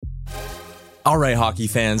All right, hockey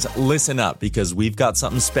fans, listen up because we've got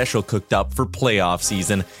something special cooked up for playoff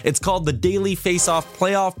season. It's called the Daily Face-Off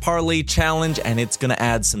Playoff Parlay Challenge, and it's going to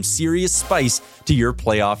add some serious spice to your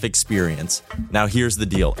playoff experience. Now, here's the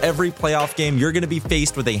deal. Every playoff game, you're going to be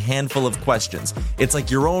faced with a handful of questions. It's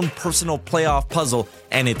like your own personal playoff puzzle,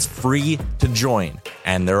 and it's free to join.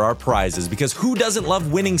 And there are prizes, because who doesn't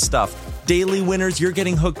love winning stuff? Daily winners, you're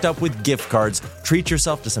getting hooked up with gift cards. Treat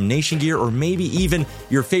yourself to some Nation gear or maybe even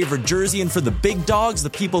your favorite jersey. And for the big dogs, the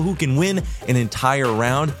people who can win an entire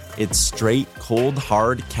round, it's straight, cold,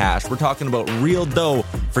 hard cash. We're talking about real dough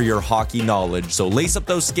for your hockey knowledge. So lace up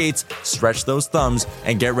those skates, stretch those thumbs,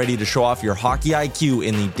 and get ready to show off your hockey IQ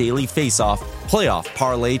in the Daily Face-Off Playoff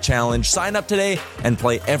Parlay Challenge. Sign up today and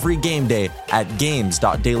play every game day at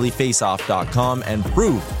games.dailyfaceoff.com and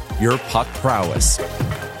prove your puck prowess.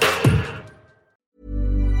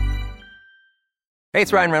 Hey,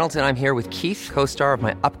 it's Ryan Reynolds, and I'm here with Keith, co-star of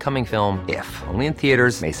my upcoming film, If, only in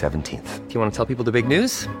theaters May 17th. Do you want to tell people the big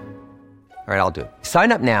news? All right, I'll do it.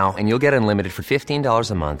 Sign up now and you'll get unlimited for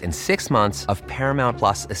 $15 a month and 6 months of Paramount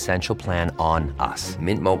Plus Essential Plan on us.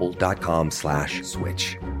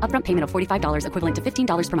 MintMobile.com/switch. Upfront payment of $45 equivalent to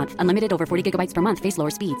 $15 per month. Unlimited over 40 gigabytes per month. Face lower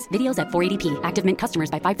speeds. Videos at 480p. Active Mint customers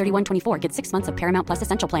by 531.24 get 6 months of Paramount Plus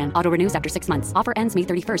Essential Plan. Auto renews after 6 months. Offer ends May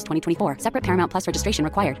 31st, 2024. Separate Paramount Plus registration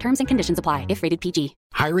required. Terms and conditions apply if rated PG.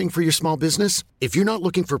 Hiring for your small business? If you're not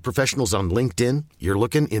looking for professionals on LinkedIn, you're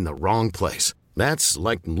looking in the wrong place. That's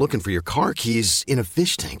like looking for your car keys in a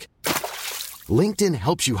fish tank. LinkedIn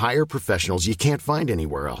helps you hire professionals you can't find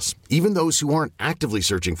anywhere else, even those who aren't actively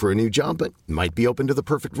searching for a new job but might be open to the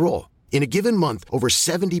perfect role. In a given month, over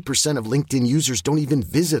 70% of LinkedIn users don't even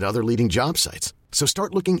visit other leading job sites. So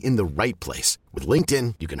start looking in the right place. With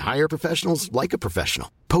LinkedIn, you can hire professionals like a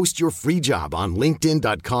professional. Post your free job on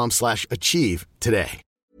linkedin.com/achieve today.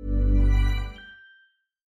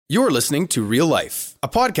 You're listening to Real Life, a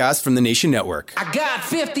podcast from the Nation Network. I got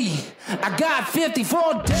 50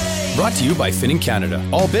 for days. Brought to you by Finning Canada.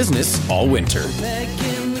 All business, all winter. Back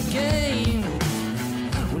in the game,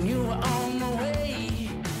 when you were on my way.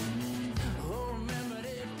 Oh, remember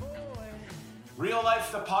that boy. Real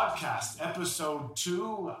Life, the podcast, episode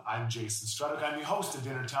 2. I'm Jason Strudwick. I'm the host of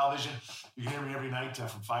Dinner Television. You can hear me every night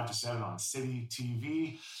from 5 to 7 on City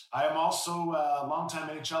TV. I am also a longtime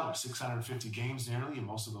NHLer, 650 games nearly, and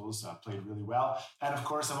most of those played really well. And of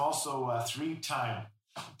course, I'm also a 3-time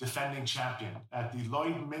defending champion at the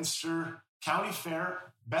Lloydminster County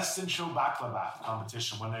Fair Best in Show Baklava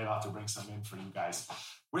competition. One night I'll have to bring some in for you guys.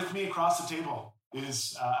 With me across the table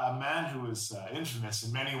is a man who is infamous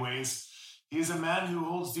in many ways. He is a man who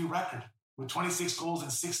holds the record with 26 goals in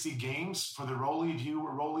 60 games for the Rowley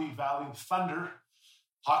Valley Thunder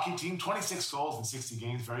hockey team. 26 goals in 60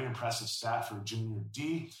 games. Very impressive stat for Junior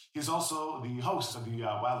D. He's also the host of the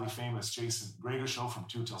wildly famous Jason Gregor Show from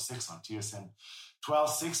 2 till 6 on TSN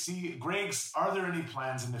 1260. Gregs, are there any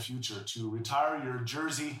plans in the future to retire your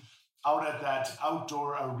jersey out at that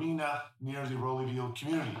outdoor arena near the Rowleyville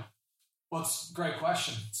community? Well, it's a great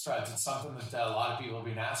question, Strud. It's something that a lot of people have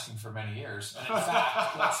been asking for many years. And in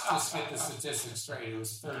fact, let's just get the statistics straight. It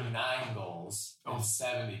was 39 goals in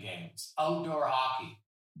 70 games. Outdoor hockey,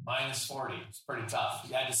 minus 40. It's pretty tough.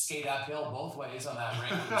 You had to skate uphill both ways on that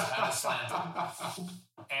rink. It was kind of slanted.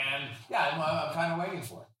 And yeah, I'm kind of waiting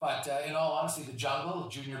for it. But in all honesty, the jungle,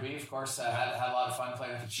 Junior B, of course, had a lot of fun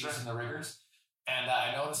playing with the Chiefs and the Riggers. And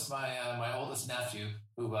I noticed my oldest nephew,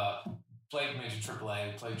 who played Major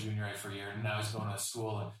AAA, played Junior A for a year, and now he's going to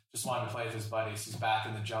school and just wanted to play with his buddies. He's back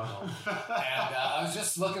in the jungle. And I was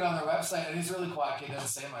just looking on their website, and he's really quiet. He doesn't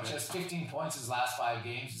say much. He has 15 points his last 5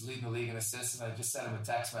 games. He's leading the league in assists, and I just sent him a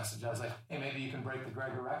text message. I was like, hey, maybe you can break the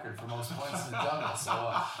Gregor record for most points in the jungle.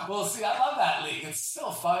 So we'll see. I love that league. It's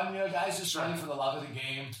still fun. Guys just playing for the love of the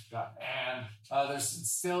game. Yeah. And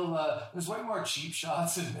there's way more cheap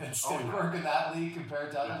shots and stick work in that league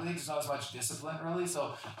compared to other leagues. There's not as much discipline, really.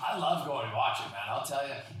 So I love going and watching, man. I'll tell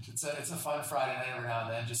you, it's a fun Friday night every now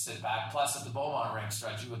and then. Just sit back. Plus, at the Beaumont rink,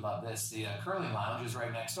 Stretch, you would love this. The curling lounge is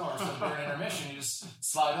right next door. So during intermission, you just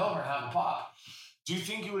slide over and have a pop. Do you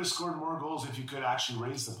think you would have scored more goals if you could actually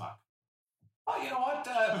raise the puck? Oh, you know what?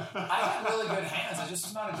 I had really good hands. I just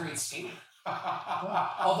was not a great skater.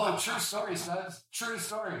 Although, true story, studs. True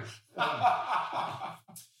story.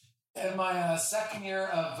 In my second year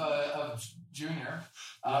of junior,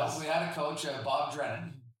 we had a coach, Bob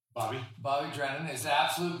Drennan. Bobby Drennan is an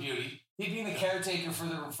absolute beauty. He'd been the caretaker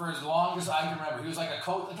for as long as I can remember. He was like a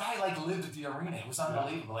coach. The guy lived at the arena. It was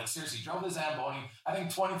unbelievable. Like seriously, drove the Zamboni, I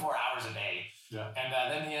think 24 hours a day. Yeah.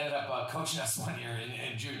 And then he ended up coaching us one year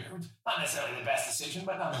in junior. Not necessarily the best decision,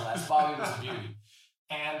 but nonetheless, Bobby was a beauty.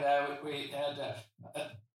 And we had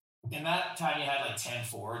in in that time you had like 10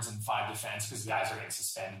 forwards and 5 defense because guys are getting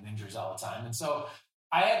suspended and injuries all the time. And so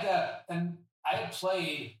I had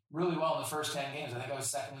played really well in the first 10 games. I think I was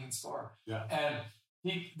second leading scorer. Yeah. And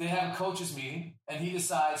they have a coaches meeting, and he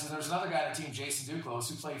decides, and there's another guy on our team, Jason Duclos,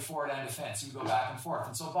 who played forward and defense. He would go back and forth.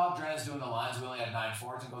 And so Bob Dren's doing the lines. We only had 9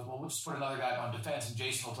 forwards, and goes, well, we'll just put another guy on defense, and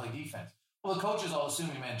Jason will play defense. Well, the coaches all assume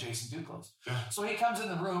he meant Jason Duclos. Yeah. So he comes in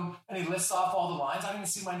the room, and he lists off all the lines. I didn't even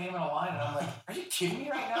see my name in a line, and I'm like, are you kidding me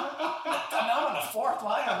right now? I'm on the 4th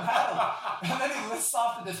line. I'm rattled. And then he lists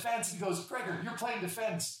off the defense, and he goes, Gregor, you're playing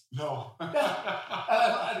defense. No.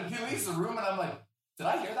 And he leaves the room, and I'm like, did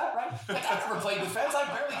I hear that right? Like, I never played defense. I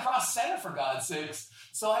barely crossed center, for God's sakes.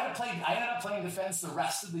 So I ended up playing defense the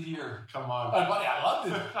rest of the year. Come on. But I loved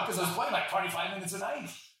it because I was playing like 25 minutes a night.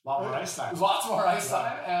 Lot more ice time. Lots more ice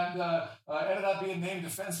time, and ended up being named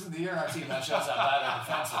Defenseman of the Year on our team. That shows how bad our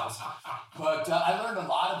defense was. But I learned a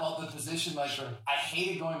lot about the position. Like, I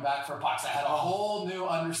hated going back for pucks. I had a whole new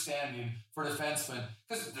understanding for defensemen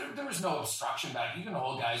because there was no obstruction back. You can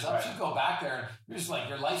hold guys up. Right. You go back there, and you're just like,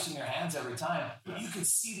 your life's in your hands every time. But you could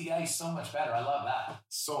see the ice so much better. I love that.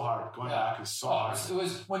 So hard. Going back is so hard. It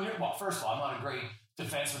was when you're, well, first of all, I'm not a great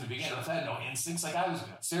defenseman to begin with. I had no instincts. Like, I was,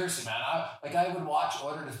 seriously, man, I would watch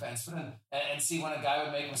older defensemen and see when a guy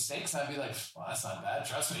would make mistakes, and I'd be like, well, that's not bad.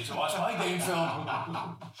 Trust me, you should watch my game film.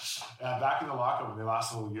 Back in the lockup when they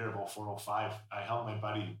lost the whole year, about 405, I helped my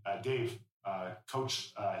buddy Dave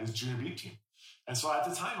coach his junior B team. And so at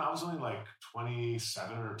the time, I was only like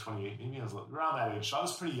 27 or 28, maybe I was around that age. So I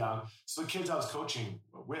was pretty young. So the kids I was coaching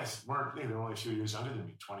with they were only a few years younger than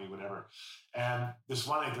me, 20, whatever. And this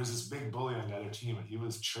one night, there was this big bully on the other team, and he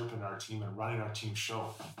was chirping our team and running our team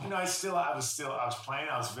show. You know, I was playing.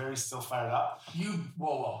 I was very still fired up.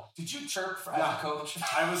 Whoa. Did you chirp as a coach?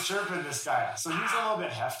 I was chirping this guy. So he was a little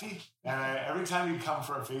bit hefty. And every time he'd come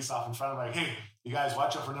for a face-off in front of him, like, hey, you guys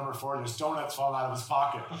watch out for number 4. There's donuts falling out of his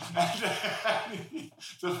pocket. And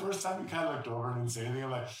the first time he kind of looked over and didn't say anything.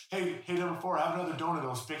 I'm like, hey, number 4, have another donut.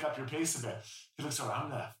 It'll pick up your pace a bit. He looks over. I'm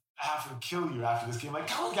going to have to kill you after this game. Like,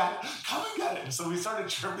 come and get it. And so we started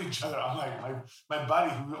chirping each other. I'm like, my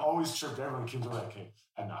buddy, who always chirped everyone, came to like, okay,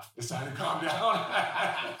 enough. It's time to calm down.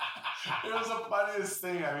 It was the funniest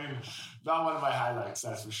thing. I mean, not one of my highlights,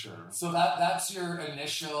 that's for sure. So that's your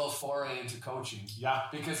initial foray into coaching. Yeah.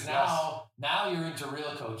 Because now you're into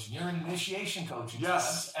real coaching. You're in initiation coaching.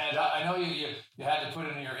 Yes. And I know you had to put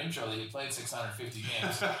in your intro that you played 650 games,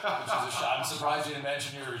 which is a shot. I'm surprised you didn't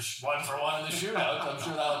mention you were 1 for 1 in the shootout. I'm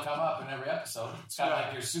sure that'll come up in every episode. It's kind of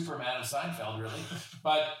like your Superman of Seinfeld, really.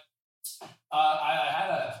 But I had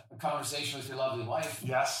a conversation with your lovely wife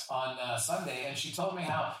on Sunday, and she told me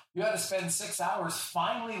how you had to spend 6 hours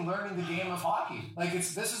finally learning the game of hockey. Like,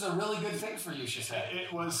 this is a really good thing for you, she said.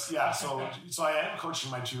 It was, yeah. So I am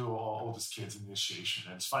coaching my 2 oldest kids in initiation.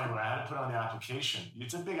 And it's funny, when I had to put on the application,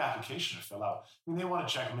 it's a big application to fill out. I mean, they want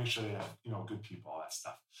to check and make sure they have, good people, all that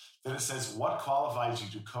stuff. Then it says, what qualifies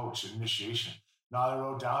you to coach in initiation? Now I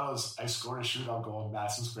wrote down I scored a shootout goal in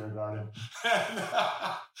Madison Square Garden.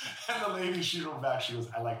 And the lady, she wrote back, she goes,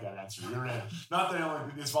 I like that answer. You're in. Not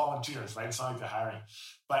that it's volunteers, right? It's not like they're hiring.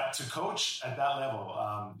 But to coach at that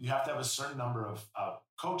level, you have to have a certain number of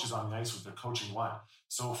coaches on the ice with their coaching 1.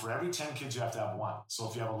 So for every 10 kids, you have to have 1. So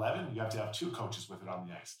if you have 11, you have to have 2 coaches with it on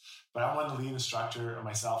the ice. But I'm one, the lead instructor,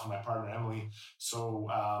 myself and my partner, Emily. So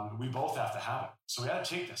we both have to have it. So we had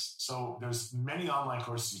to take this. So there's many online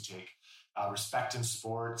courses you take. Respect in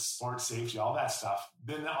sports safety, all that stuff.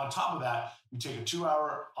 Then on top of that, you take a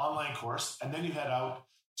 2-hour online course, and then you head out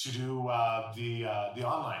to do the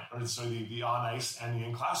online, or sorry, the on ice and the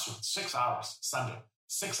in classroom. 6 hours Sunday.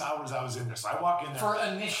 6 hours I was in there. So I walk in there for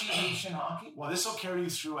initiation hockey. Well, this will carry you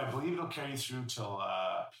through. I believe it'll carry you through till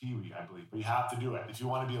Pee Wee, I believe. But you have to do it if you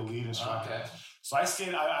want to be a lead instructor. Okay. So I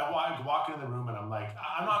skate. I walk in the room, and I'm like,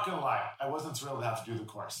 I'm not going to lie. I wasn't thrilled to have to do the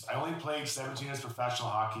course. I only played 17 years professional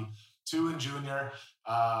hockey. 2 in junior.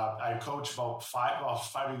 I coach about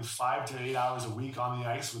 5 to 8 hours a week on the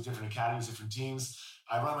ice with different academies, different teams.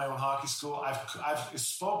 I run my own hockey school. I've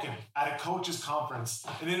spoken at a coaches conference,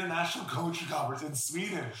 an international coaching conference in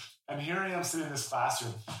Sweden, and here I am sitting in this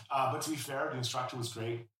classroom. But to be fair, the instructor was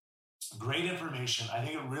great. Great information. I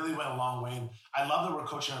think it really went a long way. And I love that we're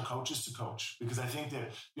coaching our coaches to coach, because I think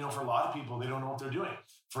that, for a lot of people, they don't know what they're doing.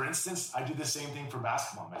 For instance, I did the same thing for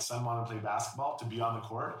basketball. My son wanted to play basketball. To be on the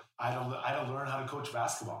court, I had to learn how to coach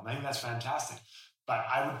basketball. And I think that's fantastic. But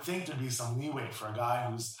I would think there'd be some leeway for a guy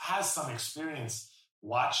who has some experience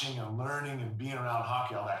watching and learning and being around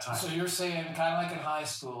hockey all that time. So you're saying kind of like in high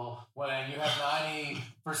school when you have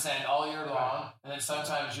 90% all year long, and then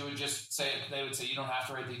sometimes you would just say, they would say you don't have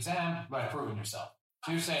to write the exam, you've proven yourself.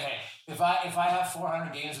 So you're saying, hey, if I have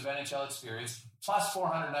 400 games of NHL experience plus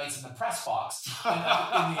 400 nights in the press box in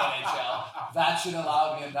the NHL, that should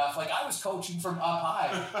allow me enough. Like, I was coaching from up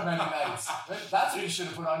high many nights. That's what you should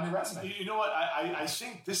have put on your resume. You know what? I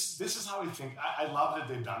think this is how I think. I love that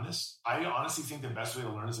they've done this. I honestly think the best way to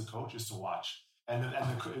learn as a coach is to watch. And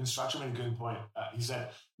the instructor made a good point. He said,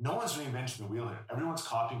 no one's reinventing the wheel here. Everyone's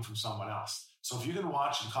copying from someone else. So if you can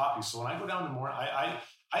watch and copy. So when I go down to morning,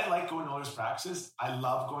 I like going to all those practices. I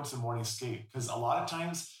love going to the morning skate because a lot of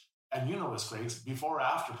times, and you know this, Greg, before or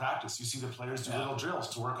after practice, you see the players do little drills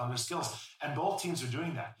to work on their skills. And both teams are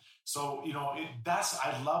doing that. So,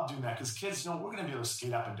 I love doing that because kids, we're going to be able to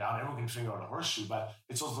skate up and down. Everyone can figure out a horseshoe, but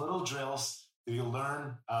it's those little drills that you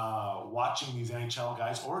learn watching these NHL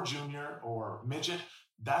guys or junior or midget.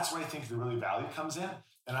 That's where I think the really value comes in.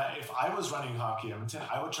 And if I was running Hockey Edmonton,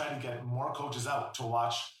 I would try to get more coaches out to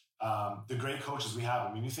watch the great coaches we have.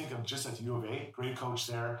 I mean, you think of just at the U of A, great coach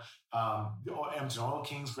there. The Edmonton Oil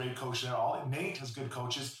Kings, great coach there. Nate has good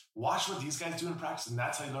coaches. Watch what these guys do in practice, and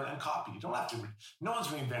that's how you learn and copy. You don't have to. No one's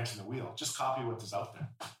reinventing the wheel. Just copy what is out there.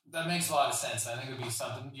 That makes a lot of sense. I think it would be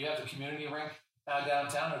something. You have the community rink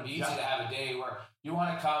downtown. It would be easy to have a day where you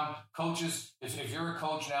want to come, coaches. If you're a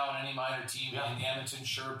coach now on any minor team in the Edmonton,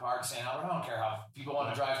 Sherwood Park, St. Albert, I don't care how people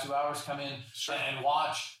want to drive 2 hours, come in and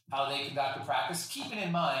watch how they conduct the practice, keeping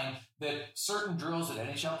in mind that certain drills that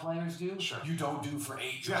NHL players do, you don't do for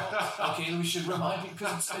 8 drills. Okay, we should remind people,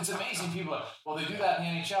 because it's amazing. People are, well, they do that in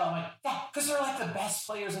the NHL. I'm like, yeah, because they're like the best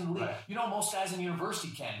players in the league. Right. Most guys in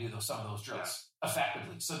university can't do some of those drills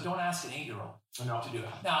effectively. So don't ask an 8-year-old to do it.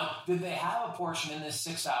 Now, did they have a portion in this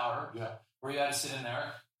 6 hour where you had to sit in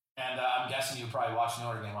there? And I'm guessing you were probably watching the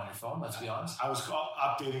Oilers game on your phone, let's be honest. I was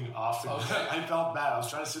updating often. Okay. I felt bad. I was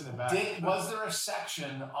trying to sit in the back. Was there a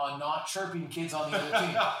section on not chirping kids on the other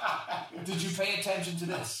team? Did you pay attention to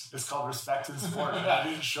this? It's called Respect and Support. I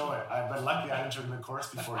didn't show it. But luckily I didn't turn the course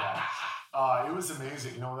before that. It was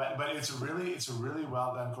amazing, but it's a really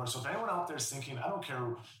well done course. So if anyone out there is thinking, I don't care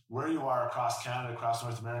where you are across Canada, across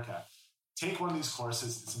North America, take one of these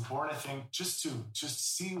courses. It's important, I think, just to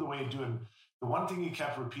see the way you do it. The one thing he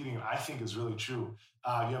kept repeating, and I think is really true,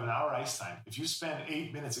 you have an hour ice time. If you spend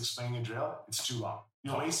 8 minutes explaining a drill, it's too long.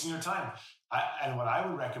 You're wasting your time. And what I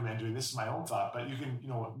would recommend doing, this is my own thought, but you can,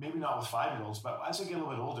 maybe not with 5-year-olds, but as I get a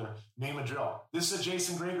little bit older, name a drill. This is a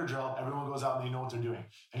Jason Gregor drill. Everyone goes out and they know what they're doing.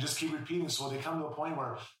 And just keep repeating. So they come to a point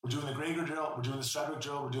where we're doing the Gregor drill, we're doing the Strudwick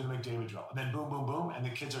drill, we're doing the McDavid drill. And then boom, boom, boom, and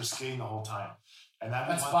the kids are skating the whole time. And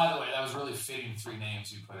that's, by the way, that was really fitting 3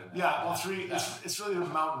 names you put in there. Yeah, well, 3, it's really the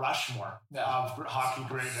Mount Rushmore of hockey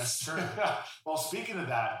greatness. Sure. Well, speaking of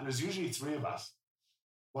that, there's usually 3 of us.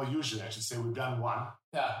 Well, usually, I should say, we've done 1.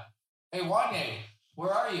 Yeah. Hey, Wanye,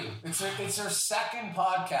 where are you? It's their second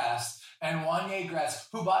podcast, and Wanye Gretz,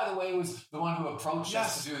 who, by the way, was the one who approached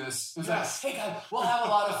us to do this, was like, hey, guys, we'll have a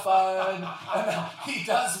lot of fun. And he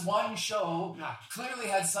does one show, clearly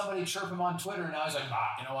had somebody chirp him on Twitter, and now he's like,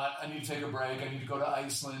 you know what? I need to take a break. I need to go to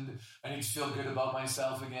Iceland. I need to feel good about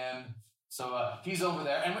myself again. So he's over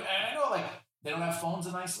there. And I know, they don't have phones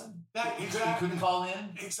in Iceland. Yeah, exactly. You couldn't call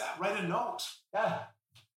in? Exactly. Write a note. Yeah.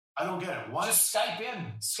 I don't get it. Just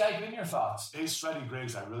Skype in your thoughts. Hey, Struddy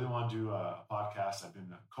Griggs, I really want to do a podcast. I've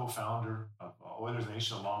been a co-founder of Oilers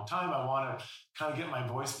Nation a long time. I want to kind of get my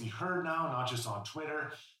voice be heard now, not just on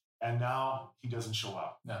Twitter. And now he doesn't show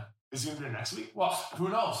up. No. Is he going to be here next week? Well, who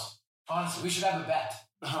knows? Honestly, we should have a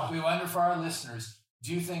bet. We wonder for our listeners,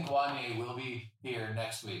 do you think Wanye will be here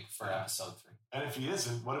next week for episode 3? And if he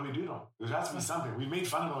isn't, what do we do to him? There has to be something. We made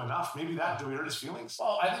fun of him enough. Maybe that. Do we hurt his feelings?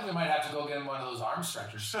 Well, I think we might have to go get him one of those arm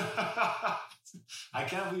stretchers. I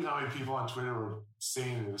can't believe how many people on Twitter were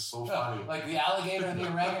saying it was so funny. Like the alligator and the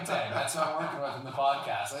orangutan. That's what I'm working with in the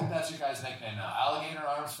podcast. I think that's your guys' nickname now. Alligator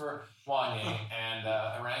arms for Wanye and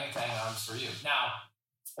orangutan arms for you. Now,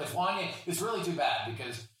 if Wanye, it's really too bad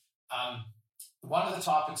because one of the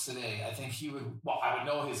topics today, I think I would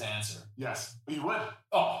know his answer. Yes, you would.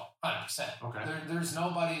 Oh, 100%. Okay. There's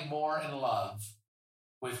nobody more in love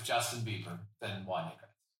with Justin Bieber than Wanye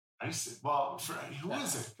Gretz. Who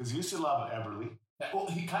is it? Because he used to love Eberle. Yeah, well,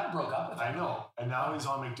 he kind of broke up with him. I know. And now he's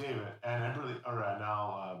on McDavid and Eberle,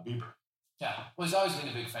 now Bieber. Yeah. Well, he's always been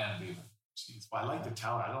a big fan of Bieber. Jeez, well, I like the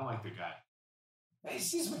talent. I don't like the guy.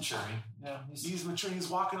 He's maturing. He's maturing. He's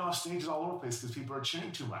walking off stages all over the place because people are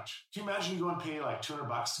cheering too much. Can you imagine you go and pay like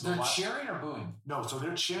 $200 to go They're watch? cheering or booing? No, so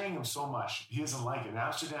they're cheering him so much. He doesn't like it. In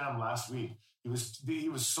Amsterdam last week, he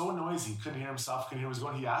was so noisy. He couldn't hear himself, couldn't hear what was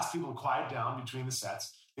going. He asked people to quiet down between the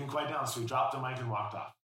sets. He didn't quiet down, so he dropped the mic and walked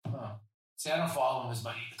off. Oh. See, I don't follow him as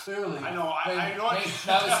much. Clearly. I know. I know.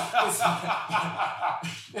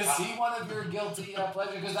 Is he one of your guilty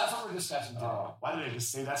pleasures? Because that's what we're discussing today. Why did I just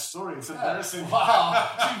say that story? It's embarrassing. Wow.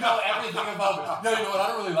 You know everything about it. No, you know what? I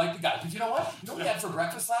don't really like the guy. But you know what? You know what he had for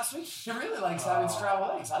breakfast last week? He really likes having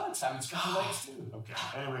scrambled eggs. I like having scrambled eggs too. Okay.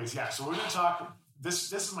 Anyways, yeah. So we're going to talk.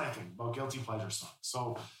 This is my thing about guilty pleasure songs.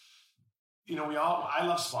 So, you know, I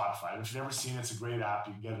love Spotify. If you've never seen it, it's a great app.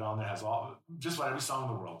 You can get it on there. It has just about every song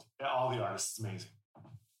in the world. All the artists. It's amazing.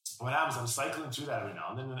 What happens, I'm cycling through that every now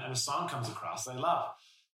and then, and a song comes across that I love.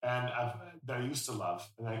 And that I used to love.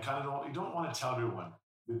 And I kind of you don't want to tell everyone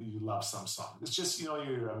that you love some song. It's just, you know,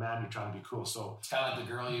 you're a man, you're trying to be cool. So it's kind of like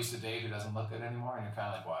the girl you used to date who doesn't look good anymore. And you're kind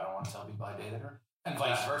of like, well, I don't want to tell people I dated her. And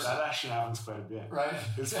vice versa. That actually happens quite a bit. Right?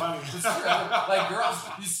 It's funny. It's true. Like girls,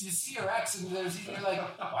 you see your ex and you're like,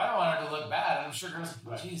 well, I don't want her to look bad. And I'm sure girls,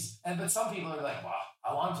 geez. But some people are like, well,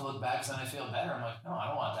 I want him to look bad because then I feel better. I'm like, no, I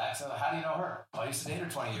don't want that. So how do you know her? Well, I used to date her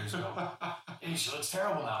 20 years ago. Hey, she looks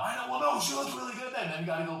terrible now. I know. Well, no, she looks really good then. Then you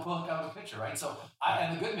got to go pull out a picture, right? So,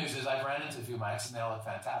 and the good news is I've ran into a few of my exes and they all look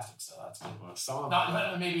fantastic. So that's good. Well, some of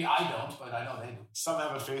them, maybe I don't, but I know they do. Some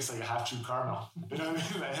have a face like a half-true caramel. You know what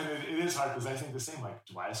I mean? And it is hard because I think the same. Like,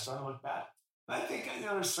 do I start to look bad? And I think, you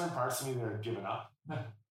know, there's certain parts of me that are giving up.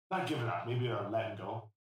 Not giving up. Maybe they're letting go.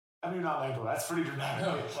 I mean, not letting go. That's pretty dramatic.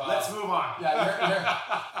 Well, let's move on.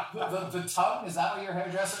 Yeah, the tongue, is that what your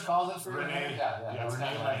hairdresser calls it for Renee? your hair? Yeah,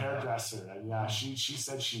 Renee, my hairdresser. And yeah, she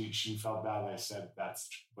said she felt bad. I said that's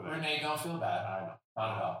what Renee, don't feel bad. I know.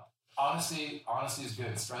 Not at all. Honesty is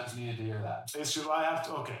good. Struds needed to hear that. It's true. I have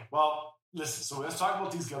to. Okay. Well, listen. So let's talk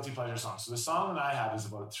about these guilty pleasure songs. So the song that I have is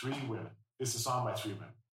about 3 women. It's a song by 3 women.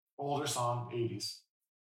 Older song, 80s.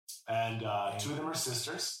 And 2 of them are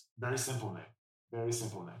sisters. Very simple name. Very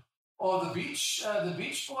simple name. Oh, the Beach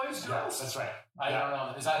Boys girls? Yeah, that's right. I don't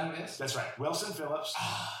know. Is that who it is? That's right. Wilson Phillips.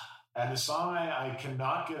 And the song I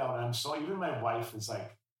cannot get out. Even my wife is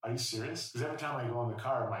like, are you serious? Because every time I go in the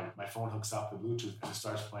car, my phone hooks up the Bluetooth and it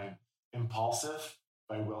starts playing Impulsive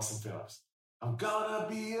by Wilson Phillips. I'm gonna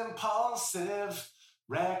be impulsive,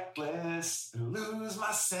 reckless, and lose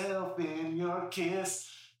myself in your kiss.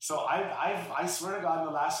 So I swear to God, in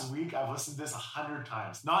the last week, I've listened to this 100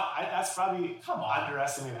 times. That's probably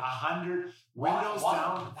underestimated. 100. Windows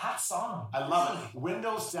down. That song. I love it.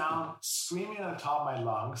 Windows down, screaming at the top of my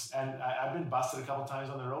lungs. And I've been busted a couple times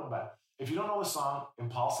on the road. But if you don't know the song,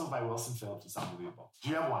 Impulsive by Wilson Phillips, it's unbelievable. Do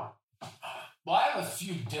you have one? Well, I have a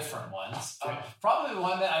few different ones. Probably the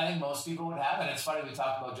one that I think most people would have. And it's funny we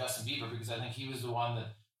talked about Justin Bieber because I think he was the one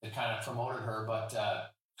that kind of promoted her. But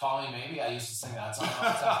Call Me Maybe, I used to sing that song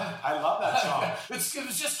all the time. I love that song. It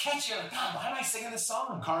was just catchy. Like, God, why am I singing this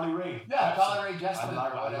song? Carly Rae. Yeah, Carly Rae Jepsen or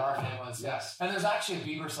whatever her name was. Yes. And there's actually a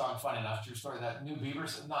Bieber song, funny enough, true story, that new Bieber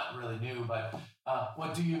song, not really new, but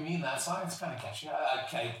What Do You Mean? That song, it's kind of catchy.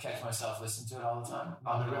 I catch myself listening to it all the time.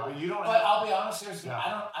 But I'll be honest here,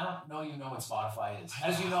 I don't know you know what Spotify is.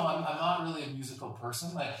 As you know, I'm not really a musical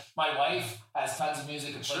person. Like my wife has tons of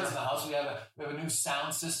music that plays in the house. We have a new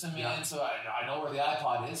sound system in, so I know where the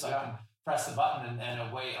iPod is, so I can press the button and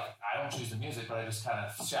away. Like, I don't choose the music, but I just kind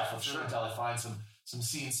of shuffle through until I find some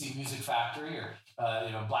CNC Music Factory or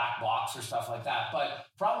Black Box or stuff like that. But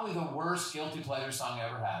probably the worst guilty pleasure song I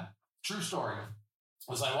ever had, true story,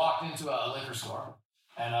 was I walked into a liquor store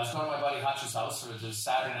and I was going to my buddy Hutch's house for the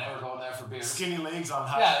Saturday night. We're going there for beer. Skinny legs on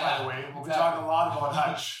Hutch, by the way. We're talking a lot about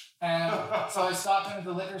Hutch. And so I stopped into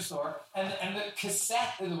the liquor store and the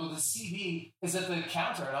cassette, the CD is at the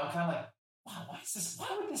counter, and I'm kind of like, wow,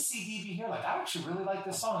 why would this CD be here? Like, I actually really like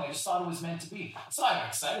this song. I just thought it was meant to be. So I'm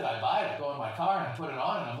excited. I buy it. I go in my car and I put it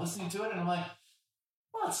on and I'm listening to it and I'm like,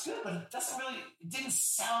 well, it's good, but it didn't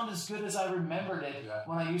sound as good as I remembered it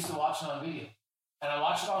when I used to watch it on video. And I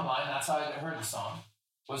watched it online. That's how I heard the song.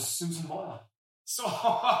 Was Susan Boyle. So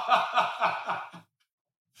I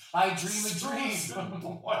Dream a Dream.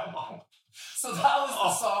 So that was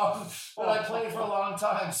the song that I played for a long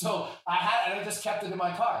time. So I just kept it in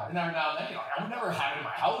my car. And every now and then, I would never have it in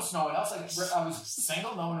my house. No one else. I was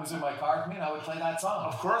single. No one was in my car with me, and I would play that song.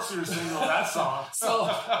 Of course, you were single. That song. So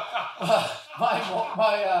I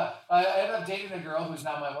ended up dating a girl who's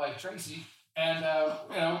now my wife, Tracy. And I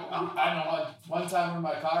don't know. One time we're in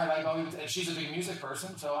my car, and I go, and she's a big music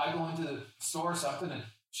person, so I go into the store or something, and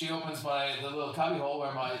she opens the little cubby hole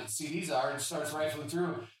where my CDs are, and starts rifling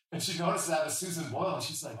through. And she notices I have a Susan Boyle, and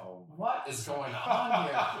she's like, what is going on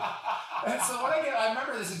here? And so I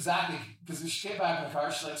remember this exactly, because she came back in the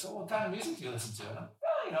car, she's like, so what kind of music do you listen to? And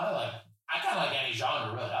I'm, I kind of like any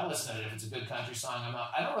genre, really. I listen to it if it's a good country song.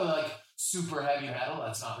 I don't really like super heavy metal.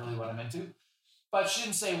 That's not really what I'm into. But she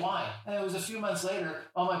didn't say why. And it was a few months later,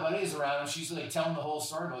 all my buddies around, and she's like telling the whole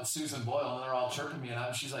story about Susan Boyle, and they're all chirping me,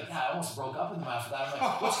 and she's like, yeah, I almost broke up with him after that. I'm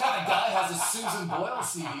like, which kind of guy has a Susan Boyle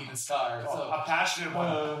CD in his car? So, a passionate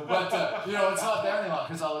one. but, it's not there any longer,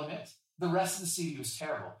 because I'll admit, the rest of the CD was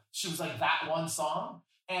terrible. She was like that one song,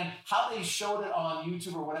 and how they showed it on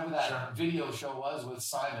YouTube or whatever that video show was with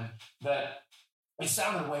Simon, that it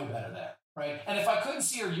sounded way better there. Right. And if I couldn't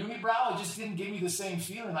see her unibrow, it just didn't give me the same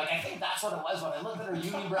feeling. Like, I think that's what it was when I looked at her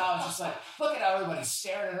unibrow. It's just like, look at how everybody's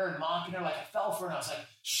staring at her and mocking her. Like, I fell for her and I was like,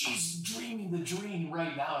 she's dreaming the dream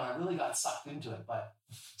right now. And I really got sucked into it. But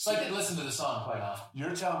so I did listen to the song quite often.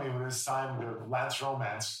 You're telling me when it's time to Lance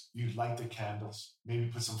Romance, you'd light the candles, maybe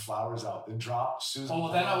put some flowers out, then drop Susan. Oh,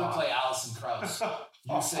 well, then I would play Alison Krauss.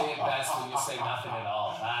 You say it best when you say nothing at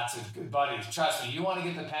all. That's a good buddy. Trust me, you want to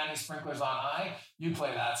get the panty sprinklers on high, you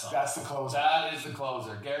play that song. That's the closer. That is the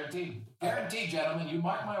closer. Guaranteed. Guaranteed, gentlemen. You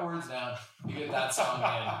mark my words down. You get that song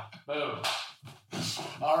in. Boom.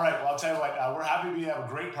 All right. Well, I'll tell you what. We're happy we have a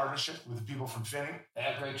great partnership with the people from Finning. They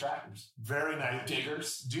have great tractors. Very nice.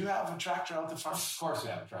 Diggers. Do you have a tractor out the farm? Of course we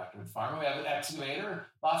have a tractor at the farm. We have an excavator.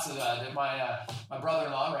 Lots of my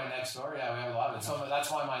brother-in-law right next door. Yeah, we have a lot of it. So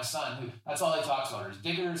that's why my son, that's all he talks about is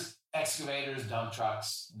diggers, excavators, dump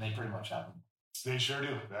trucks. And they pretty much have them. They sure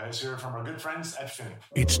do. Let's hear from our good friends at Finning.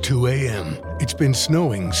 It's 2 a.m. It's been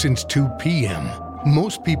snowing since 2 p.m.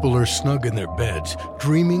 Most people are snug in their beds,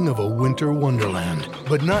 dreaming of a winter wonderland.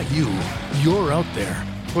 But not you. You're out there,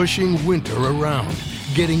 pushing winter around,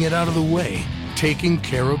 getting it out of the way, taking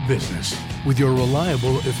care of business with your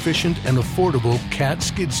reliable, efficient, and affordable Cat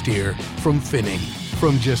skid steer from Finning.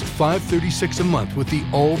 From just $536 a month with the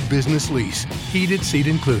all-business lease, heated seat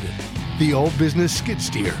included. The all-business skid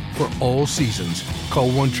steer for all seasons. Call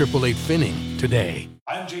 1-888-FINNING today.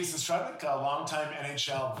 I'm Jason Strudwick, a longtime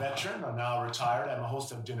NHL veteran. I'm now retired. I'm a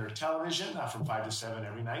host of Dinner Television from 5 to 7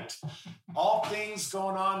 every night. All things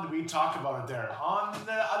going on, we talk about it there. On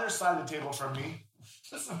the other side of the table from me,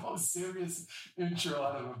 that's the most serious intro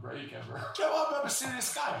out of a break ever. I'm a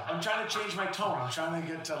serious guy. I'm trying to change my tone. I'm trying to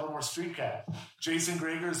get a little more street cred. Jason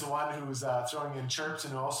Greger is the one who's throwing in chirps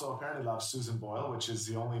and who also apparently loves Susan Boyle, which is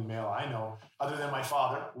the only male I know, other than my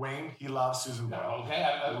father, Wayne. He loves Susan Boyle. Okay,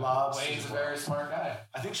 Wayne's a very smart guy.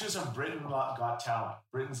 I think she was on Britain Got Talent.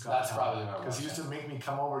 Britain's Got Talent. That's probably what it was. Because he used to make me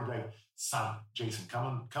come over and be like, son, Jason,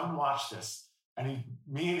 come watch this. And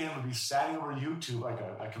me and him would be standing over YouTube, like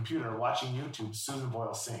a computer, watching YouTube, Susan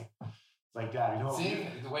Boyle sing. It's like, Dad, you know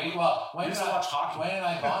what? Wayne used to watch hockey. Wayne and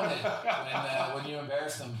I bonded when you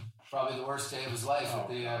embarrassed him. Probably the worst day of his life. With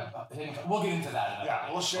the hitting. We'll get into that.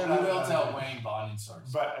 We'll share that. We will tell Wayne bonding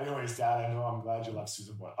stories. But anyways, Dad, I know I'm glad you love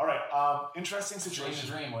Susan Boyle. All right, interesting situation.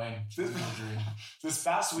 Dream the dream, Wayne. This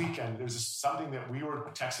past weekend, there's something that we were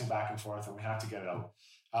texting back and forth, and we had to get it out.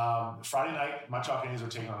 Friday night, Montreal Canadiens were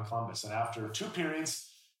taking on Columbus, and after 2 periods,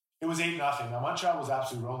 it was 8-0. Now, Montreal was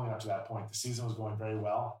absolutely rolling up to that point. The season was going very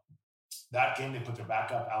well. That game, they put their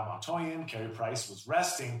backup, Al Montoya in. Carey Price was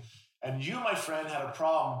resting. And you, my friend, had a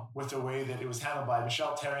problem with the way that it was handled by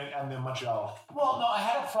Michel Therrien and then Montreal. Well, no, I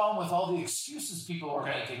had a problem with all the excuses people were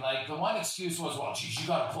making. Like, the one excuse was, well, geez, you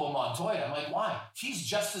got to pull Montoya. I'm like, why? He's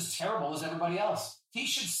just as terrible as everybody else. He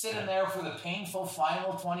should sit in there for the painful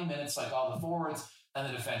final 20 minutes like all the forwards and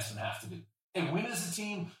the defensemen have to do. And win as a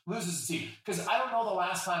team, lose as a team. Because I don't know the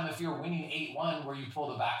last time if you're winning 8-1 where you pull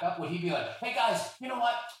the backup, would he be like, hey, guys, you know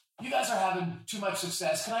what? You guys are having too much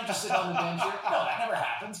success. Can I just sit on the bench here? No, that never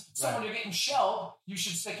happens. So when you're getting shelled, you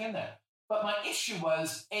should stick in there. But my issue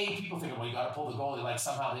was, people thinking, well, you got to pull the goalie, like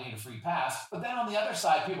somehow they need a free pass. But then on the other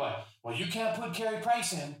side, people are like, well, you can't put Carey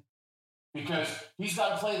Price in because he's got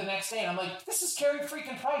to play the next day. And I'm like, this is Carey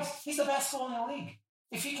freaking Price. He's the best goalie in the league.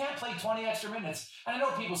 If he can't play 20 extra minutes, and I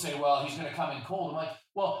know people say, well, he's going to come in cold. I'm like,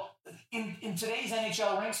 well, in today's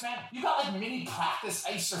NHL rinks, man, you got like mini practice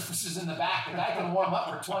ice surfaces in the back. The guy can warm up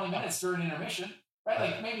for 20 minutes during intermission, right?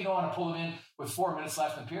 Like maybe you don't want to pull him in with 4 minutes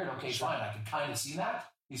left in the period. Okay, fine. I can kind of see that.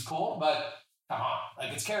 He's cold, but come on.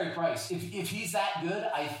 Like it's Carey Price. If he's that good,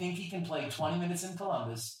 I think he can play 20 minutes in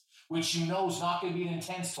Columbus, which you know is not going to be an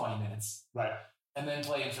intense 20 minutes. Right. And then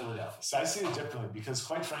play in Philadelphia. So I see it differently because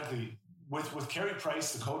quite frankly, with Carey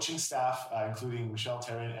Price, the coaching staff, including Michel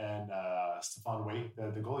Therrien and Stephane Waite,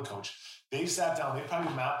 the goalie coach, they sat down. They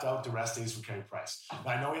probably mapped out the rest days for Carey Price.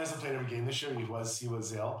 Now, I know he hasn't played every game this year. He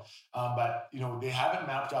was ill, but they haven't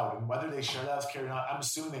mapped out. And whether they share that with Carey or not, I'm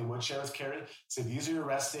assuming they would share with Carey. Say these are your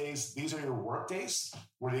rest days. These are your work days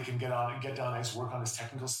where they can get down ice, work on his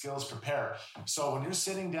technical skills, prepare. So when you're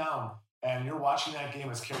sitting down and you're watching that game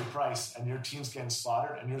as Carey Price and your team's getting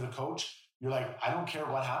slaughtered and you're the coach, you're like, I don't care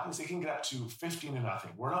what happens. They can get up to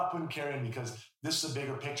 15-0. We're not putting Carey in because this is a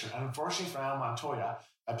bigger picture. And unfortunately for Al Montoya,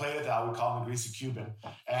 I played with Al. We call him the Greasy Cuban.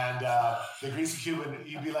 And the Greasy Cuban,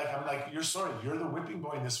 you'd be like, I'm like, you're sorry. You're the whipping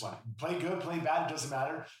boy in this one. Play good, play bad, it doesn't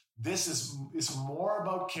matter. This is more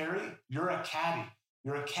about Carey. You're a caddy.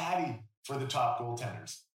 You're a caddy for the top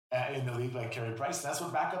goaltenders in the league like Carey Price. That's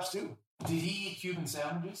what backups do. Did he eat Cuban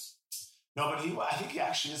sandwiches? No, but I think he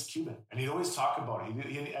actually is Cuban. And he'd always talk about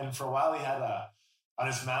it. And for a while he had on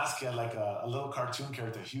his mask, he had like a little cartoon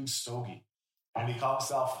character, a huge stogie. And he called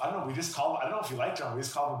himself, I don't know, I don't know if he liked him, we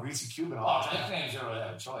just called him Greasy Cuban all the time. Nicknames don't really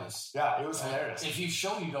have a choice. Yeah, it was hilarious. If you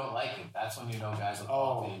show you don't like it, that's when you know guys will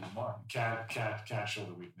call it even more. Can't show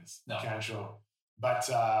the weakness. No. Can't show. But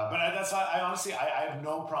I honestly have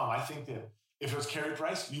no problem. I think that if it was Carey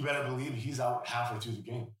Price, you better believe he's out halfway through the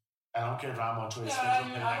game. I don't care if I'm on Montoya's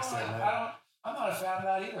schedule the next day. I'm not a fan of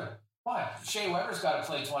that either. Why? Shea Weber's got to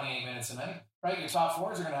play 28 minutes a night, right? Your top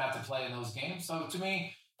forwards are going to have to play in those games. So to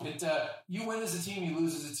me, you win as a team, you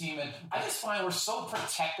lose as a team. And I just find we're so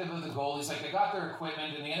protective of the goalies. Like, they got their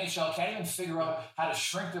equipment, and the NHL can't even figure out how to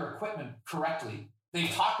shrink their equipment correctly. They've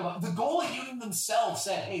talked about the goalie union themselves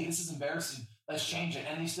said, hey, this is embarrassing. Let's change it.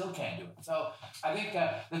 And they still can't do it. So I think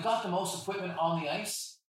they've got the most equipment on the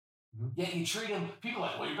ice. Yet you treat them, people are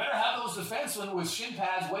like, well, you better have those defensemen with shin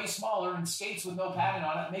pads way smaller and skates with no padding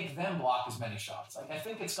on it, make them block as many shots. Like, I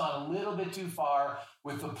think it's gone a little bit too far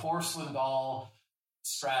with the porcelain doll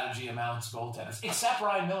strategy amounts goaltenders, except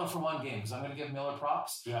Ryan Miller for one game, because I'm going to give Miller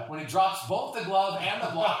props. Yeah. When he drops both the glove and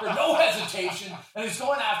the blocker, no hesitation, and he's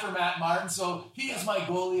going after Matt Martin, so he is my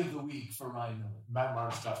goalie of the week for Ryan Miller. Matt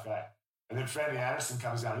Martin's a tough guy. And then Freddie Anderson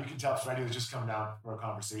comes down. You can tell Freddie was just coming down for a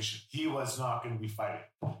conversation. He was not going to be fighting.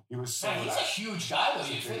 He was so Man, he's a huge guy, though.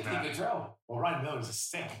 You'd think he could throw. Well, Ryan Miller's a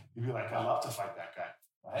stick. You'd be like, I'd love to fight that guy.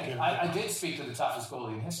 Right? I did speak to the toughest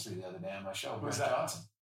goalie in history the other day on my show, Brent Johnson.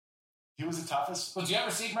 He was the toughest? Well, did you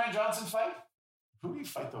ever see Brent Johnson fight? Who did he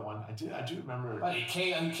fight the one? I do remember. But he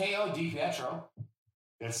KO'd DiPietro.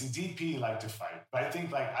 Yeah, see, DP liked to fight. But I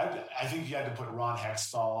think I think you had to put Ron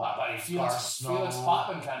Hextall. But Felix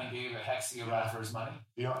Potvin kind of gave Hexy a run for his money.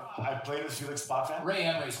 You know, I played with Felix Potvin. Ray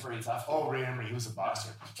Emery's pretty tough. Oh, Ray Emery, he was a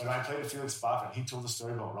boxer. But when I played with Felix Potvin, he told a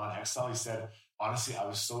story about Ron Hextall. He said, honestly, I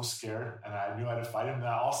was so scared, and I knew I had to fight him. And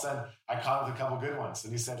all of a sudden, I caught him with a couple good ones.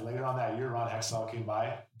 And he said later on that year, Ron Hextall came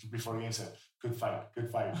by before the game and said, good fight.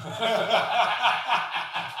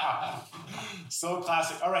 So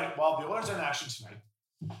classic. All right, well, the Oilers are in action tonight.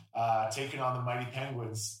 Taking on the mighty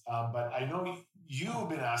Penguins. But I know you've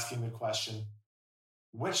been asking the question,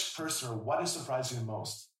 which person or what is surprising you the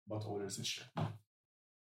most about the Oilers this year?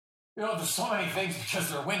 You know, there's so many things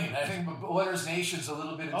because they're winning. I think the Oilers Nation's a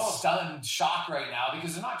little bit in stunned shock right now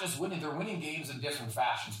because they're not just winning, they're winning games in different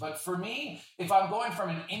fashions. But for me, if I'm going from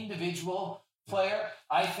an individual player,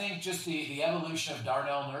 I think just the evolution of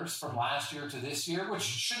Darnell Nurse from last year to this year, which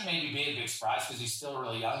shouldn't maybe be a big surprise because he's still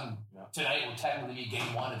really young. Yeah. Tonight will technically be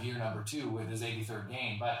game 1 of year number 2 with his 83rd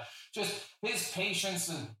game. But just his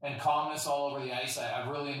patience and calmness all over the ice, I've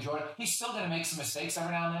really enjoyed it. He's still going to make some mistakes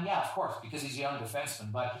every now and then. Yeah, of course, because he's a young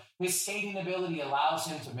defenseman. But his skating ability allows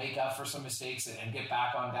him to make up for some mistakes and get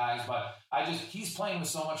back on guys. But he's playing with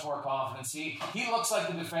so much more confidence. He looks like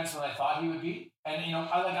the defenseman I thought he would be. And, you know,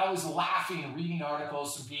 I was laughing, reading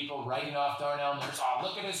articles from people writing off Darnell Nurse. Oh,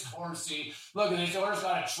 look at his Corsi. Look at this. Oilers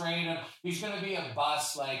got to trade him. He's going to be a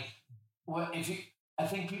bust. Like, I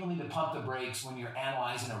think people need to pump the brakes when you're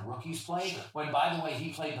analyzing a rookie's play. Sure. When, by the way,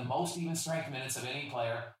 he played the most even strength minutes of any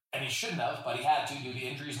player, and he shouldn't have, but he had to due to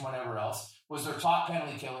injuries and whatever else. Was their top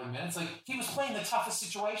penalty killer in minutes. Like, he was playing the toughest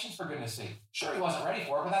situations, for goodness sake. Sure, he wasn't ready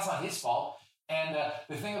for it, but that's not his fault. And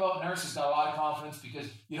the thing about Nurse, he's got a lot of confidence because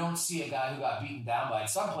you don't see a guy who got beaten down by it.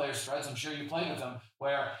 Some players' stretch, I'm sure you played with them,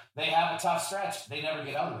 where they have a tough stretch. They never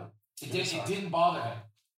get out of it. It didn't bother him.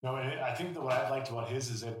 No, I think that what I liked about his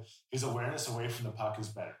is that his awareness away from the puck is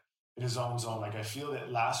better in his own zone. Like, I feel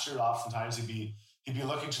that last year, oftentimes he'd be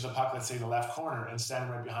looking to the puck, let's say the left corner, and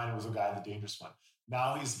standing right behind him was a guy, the dangerous one.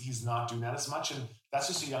 Now he's not doing that as much, and that's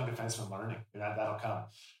just a young defenseman learning, and that'll come.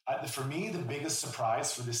 For me, the biggest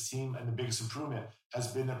surprise for this team and the biggest improvement has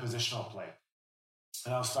been their positional play.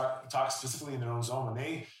 And I'll talk specifically in their own zone.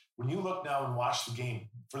 When you look now and watch the game,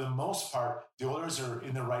 for the most part, the Oilers are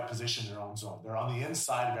in the right position in their own zone. They're on the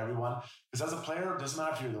inside of everyone. Because as a player, it doesn't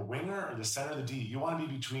matter if you're the winger or the center or the D. You want to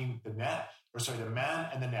be between the man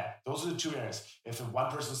and the net. Those are the two areas. If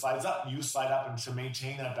one person slides up, you slide up, and to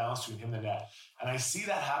maintain that balance between him and the net. And I see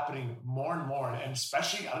that happening more and more. And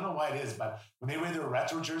especially, I don't know why it is, but when they wear their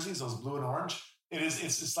retro jerseys, those blue and orange,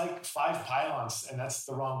 it's like 5 pylons, and that's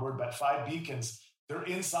the wrong word, but 5 beacons they're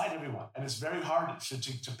inside everyone. And it's very hard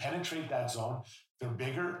to penetrate that zone. They're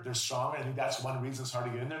bigger, they're stronger. I think that's one reason it's hard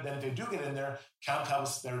to get in there. Then if they do get in there, Count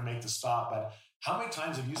Cubs there to make the stop. But how many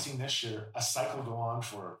times have you seen this year a cycle go on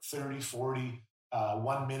for 30, 40,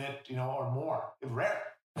 1 minute, or more? Rare.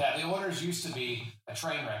 Yeah, the Oilers used to be a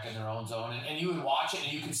train wreck in their own zone, and you would watch it,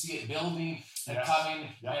 and you could see it building and coming.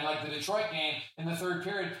 Yeah. And like the Detroit game in the third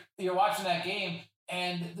period, you're watching that game,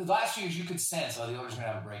 and the last few years you could sense, the Oilers are going to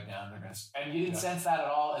have a breakdown. And you didn't sense that at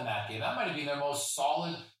all in that game. That might have been their most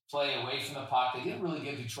solid play away from the puck. They didn't really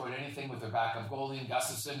give Detroit anything with their backup goalie and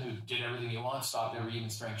Gustafsson, who did everything he wanted, stopped every even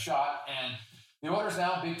strength shot. And the Oilers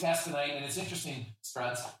now, big test tonight, and it's interesting,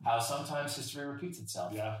 Struds, how sometimes history repeats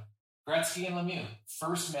itself. Yeah. Gretzky and Lemieux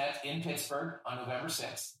first met in Pittsburgh on November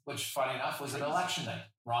 6th, which, funny enough, was an election night.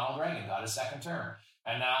 Ronald Reagan got his second term.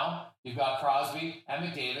 And now you've got Crosby and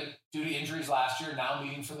McDavid, due to injuries last year, now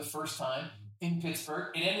meeting for the first time in Pittsburgh.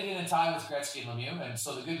 It ended in a tie with Gretzky and Lemieux, and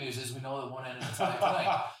so the good news is we know that one ended in a tie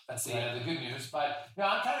tonight. That's the good news. But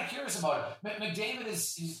I'm kind of curious about it. McDavid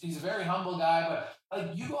he's a very humble guy, but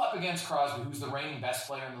like you go up against Crosby, who's the reigning best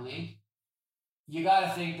player in the league, you got to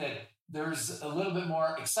think that there's a little bit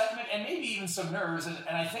more excitement and maybe even some nerves, and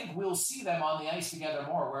I think we'll see them on the ice together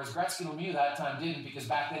more, whereas Gretzky and Lemieux that time didn't, because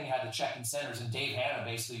back then you had the check-in centers, and Dave Hanna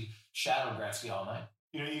basically shadowed Gretzky all night.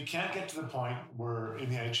 You can't get to the point where in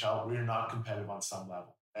the NHL where you're not competitive on some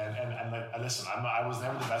level. And listen, I was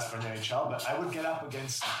never the best player in the NHL, but I would get up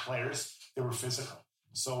against players that were physical.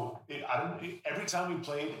 So every time we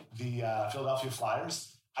played the Philadelphia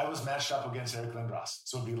Flyers, I was matched up against Eric Lindros.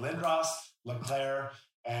 So it'd be Lindros, LeClaire,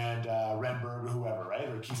 and Renberg or whoever, right?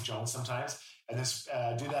 Or Keith Jones sometimes. And this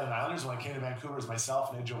do that in Islanders. When I came to Vancouver, it was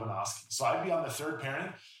myself and Ed Jovanovski. So I'd be on the third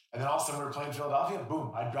pairing, and then all of a sudden we were playing Philadelphia,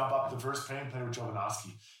 boom, I'd jump up to the first pairing, play with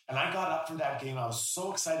Jovanovski. And I got up for that game. I was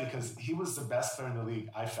so excited because he was the best player in the league,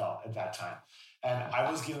 I felt, at that time. And I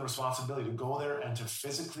was given the responsibility to go there and to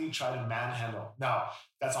physically try to manhandle. Now,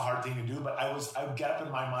 that's a hard thing to do, but I would get up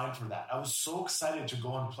in my mind for that. I was so excited to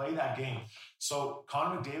go and play that game. So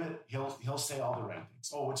Connor McDavid, he'll say all the right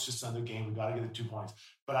things. Oh, it's just another game. We got to get the 2 points.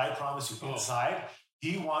 But I promise you, inside,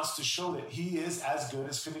 he wants to show that he is as good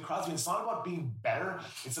as Sidney Crosby. It's not about being better.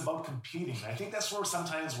 It's about competing. And I think that's where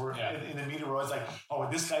sometimes we're in the media, we're always like, oh,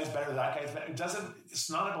 this guy's better, that guy's better. It's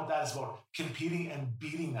not about that. It's about competing and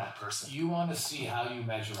beating that person. You want to see how you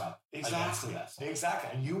measure up. Exactly.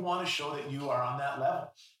 And you want to show that you are on that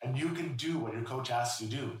level and you can do what your coach asks you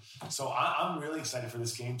to do. So I'm really excited for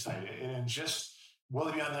this game tonight. And just, will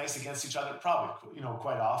they be on the ice against each other? Probably,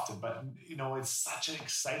 quite often. But, it's such an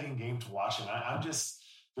exciting game to watch. And I'm just,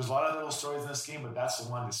 there's a lot of little stories in this game, but that's the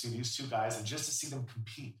one to see these two guys and just to see them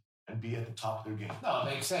compete and be at the top of their game. No, it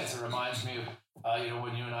makes sense. It reminds me of,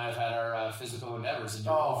 when you and I have had our physical endeavors and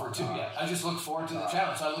you're over 2. Yeah, I just look forward to the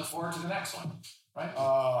challenge. So I look forward to the next one. Right?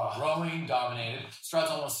 Rowing dominated.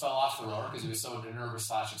 Struds almost fell off the rower because he was so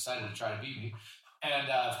nervous / excited to try to beat me. And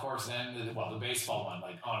of course, then the baseball one.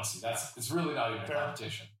 Like honestly, it's really not even a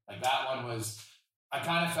competition. Like that one was. I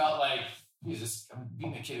kind of felt like I'm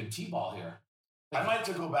beating a kid in t-ball here. I might have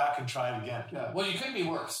to go back and try it again. Yeah. Well, you could be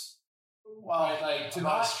worse. Well, right? Like to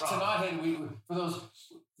not hit.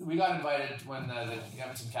 We got invited when the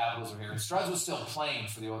Edmonton Capitals were here. And Struds was still playing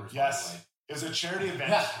for the Oilers. Yes. It was a charity event.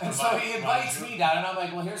 Yeah, and so he invites me down, and I'm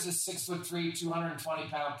like, well, here's this 6'3",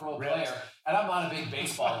 220-pound pro player, and I'm not a big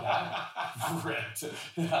baseball guy. Ripped.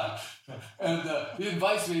 Yeah. And he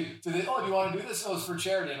invites me to do you want to do this? Oh, it's for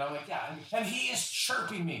charity. And I'm like, yeah. And he is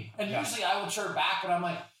chirping me. And usually I will chirp back, but I'm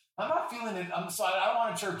like, I'm not feeling it. So I don't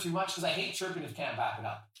want to chirp too much because I hate chirping if you can't back it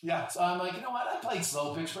up. Yeah. So I'm like, you know what? I played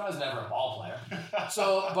slow pitch, but I was never a ball player.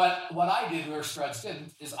 But what I did where Struds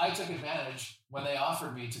didn't is I took advantage when they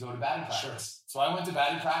offered me to go to batting practice. Sure. So I went to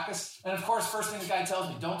batting practice. And of course, first thing the guy tells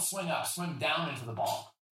me, don't swing up, swing down into the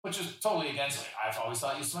ball, which is totally against me. I've always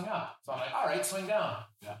thought you swing up. So I'm like, all right, swing down.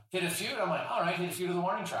 Yeah. Hit a few. And I'm like, all right, hit a few to the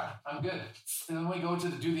warning track. I'm good. And then we go to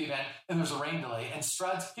do the event, and there's a rain delay. And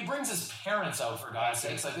Struds, he brings his parents out, for God's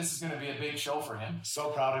sakes. Like, this is going to be a big show for him. So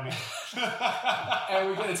proud of me.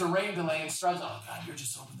 And it's a rain delay, and Struds, oh, God, you're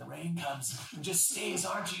just hoping the rain comes and just stays,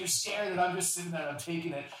 aren't you? You're scared. And I'm just sitting there, and I'm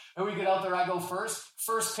taking it. And we get out there, I go first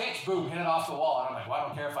pitch, boom, hit it off the wall. And I'm like, well, I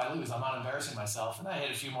don't care if I lose. I'm not embarrassing myself. And I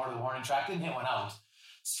hit a few more to the warning track, didn't hit one out.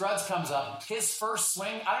 Struds comes up, his first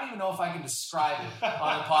swing, I don't even know if I can describe it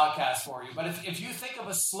on the podcast for you, but if you think of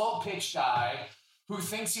a slow pitch guy who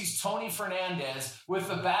thinks he's Tony Fernandez with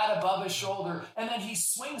the bat above his shoulder, and then he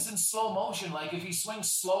swings in slow motion, like if he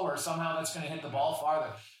swings slower, somehow that's going to hit the ball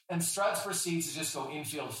farther. And Struds proceeds to just go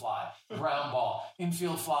infield fly, ground ball,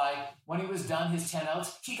 infield fly. When he was done his 10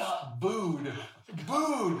 outs, he got booed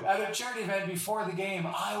at a charity event before the game.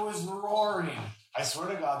 I was roaring. I swear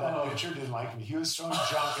to God, that pitcher didn't like me. He was throwing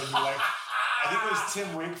junk, and you're like, I think it was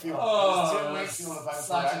Tim Wakefield. Oh, If I'm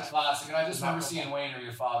such correct. a classic. And I just remember seeing Wayne, or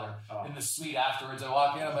your father, in the suite afterwards. I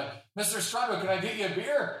walk in, I'm like, Mr. Strudwick, can I get you a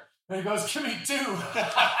beer? And he goes, give me 2.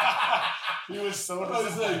 He was so I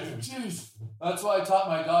was like, jeez. That's why I taught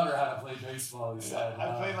my daughter how to play baseball, he said.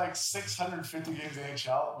 I played like 650 games in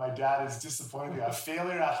NHL. My dad is disappointed me. I'm a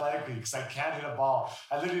failure athletically because I can't hit a ball.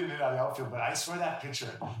 I literally didn't hit on the outfield, but I swear that pitcher,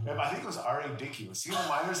 I think it was R.A. Dickey. Was he in the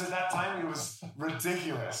minors at that time? It was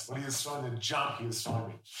ridiculous when he was throwing the junk he was throwing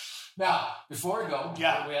me. Now, before we go, we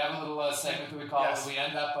have a little segment that we call Yes. We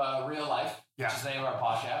End Up Real Life, which is the name of our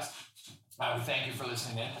podcast. We thank you for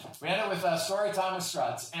listening in. We end up with Story Time with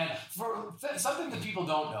Struds. And for something that people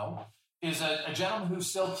don't know is a gentleman who's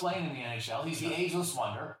still playing in the NHL. He's the ageless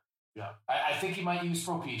wonder. Yeah. I think he might use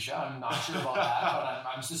Propecia. I'm not sure about that,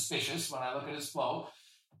 but I'm suspicious when I look at his flow.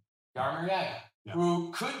 Jaromir Jagr,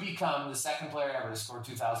 who could become the second player ever to score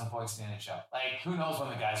 2,000 points in the NHL. Like, who knows when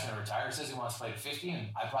the guy's going to retire? He says he wants to play to 50, and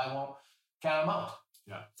I probably won't count him out.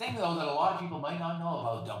 Yeah. Thing, though, that a lot of people might not know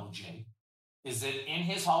about Double J is that in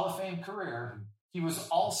his Hall of Fame career, he was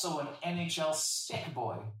also an NHL stick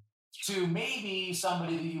boy to maybe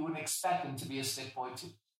somebody that you wouldn't expect him to be a stick boy to.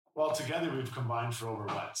 Well, together we've combined for over,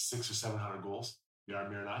 600 or 700 goals.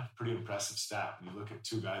 Jaromir and I. Pretty impressive stat when you look at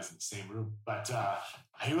 2 guys in the same room. But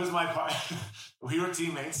he was my partner. We were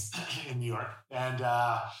teammates in New York. And,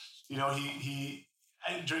 he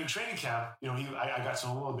during training camp, I got to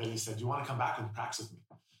know him a little bit. He said, do you want to come back and practice with me?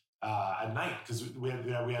 At night, because we had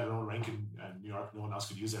our own rink in New York. No one else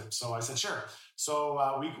could use it. So I said, sure.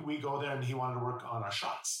 So we go there, and he wanted to work on our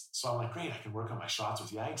shots. So I'm like, great, I can work on my shots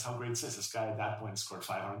with Yags. How great is this? This guy at that point scored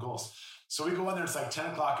 500 goals. So we go in there. It's like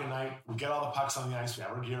 10 o'clock at night. We get all the pucks on the ice. We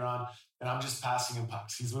have our gear on, and I'm just passing him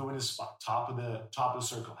pucks. He's moving his spot, top of the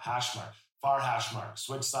circle, hash mark, far hash mark,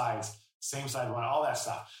 switch sides, same side one, all that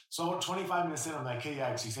stuff. So 25 minutes in, I'm like, hey,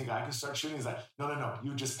 Yags, you think I can start shooting? He's like, no,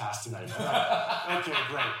 you just passed tonight. Like, okay,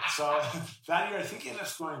 great. So that year, I think he ended up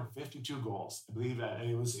scoring 52 goals. I believe that.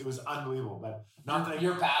 And it was unbelievable. But not that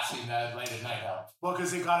you're passing that late at night help. Well,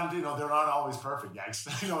 because they got him, they're not always perfect, Yags.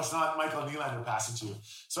 It's not Michael Nylander passing to you.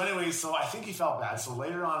 So anyway, so I think he felt bad. So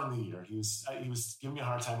later on in the year, he was giving me a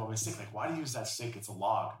hard time about my stick. Like, why do you use that stick? It's a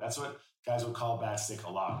log. That's what guys would call a bad stick,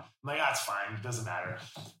 a log. I'm like, it's fine. It doesn't matter.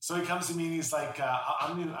 So he comes to me and he's like,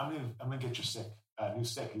 I'm gonna get your stick, new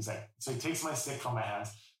stick. He's like, so he takes my stick from my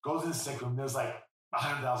hands, goes in the stick room. There's like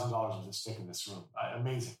 $100,000 worth of stick in this room.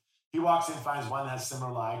 Amazing. He walks in, finds one that has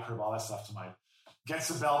similar lie curve, all that stuff to mine. Gets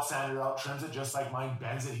the belt sander out, trims it just like mine,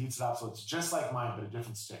 bends it, heats it up. So it's just like mine, but a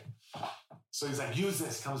different stick. So he's like, use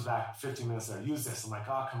this. Comes back 15 minutes later. Use this. I'm like,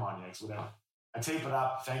 oh, come on, Yanks, whatever. I tape it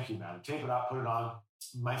up. Thank you, man. I tape it up, put it on.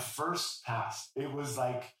 My first pass, it was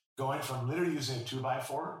like going from literally using a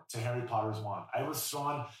 2x4 to Harry Potter's wand. I was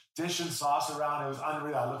throwing dish and sauce around. It was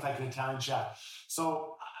unreal. I looked like an Italian chef.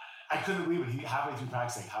 So I couldn't believe it. He halfway through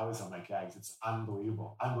practice, like, how is it? I'm like, Gags, it's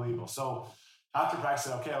unbelievable. Unbelievable. So after practice,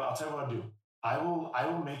 I said, okay, I'll tell you what I'll do. I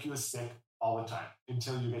will make you a stick all the time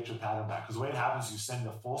until you get your pattern back. Because the way it happens, you send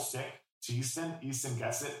the full stick to Easton. Easton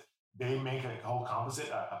gets it. They make a whole composite,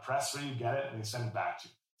 a press for you, get it, and they send it back to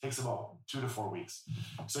you. Takes about 2 to 4 weeks.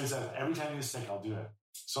 So he said, every time you use a stick, I'll do it.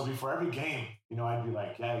 So before every game, I'd be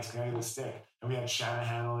like, yeah, can I get a stick? And we had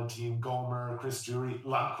Shanahan on the team, Gomer, Chris Drury,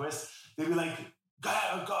 Lundqvist. They'd be like,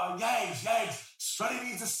 Yags, Struddy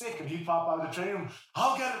needs a stick. And he'd pop out of the training room,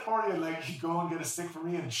 I'll get it for you. And like, he'd go and get a stick for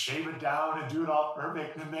me and shave it down and do it all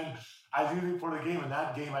perfect. And then I do it before the game. In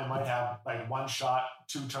that game, I might have like 1 shot,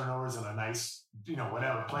 2 turnovers, and a nice,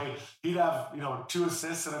 whatever play. He'd have, 2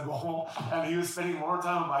 assists and a goal. And he was spending more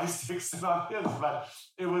time on my sticks than on his. But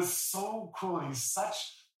it was so cool. And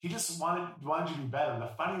he just wanted you to be better. And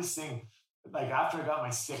the funniest thing, like after I got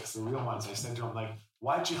my sticks, the real ones, I said to him, like,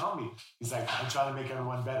 why'd you help me? He's like, I'm trying to make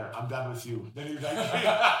everyone better. I'm done with you. Then he's like,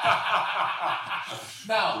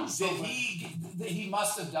 now, he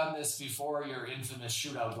must have done this before your infamous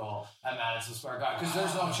shootout goal at Madison Square Garden, because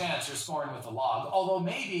there's no chance you're scoring with a log. Although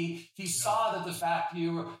maybe he saw that the fact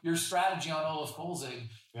your strategy on Olaf Kolzig,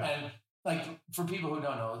 and like for people who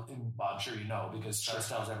don't know, and well, I'm sure you know because Strauss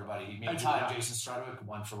tells everybody he made tied Jason Strudwick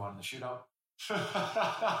 1-for-1 in the shootout.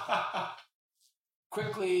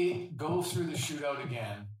 Quickly go through the shootout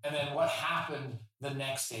again, and then what happened the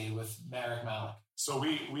next day with Marek Malik? So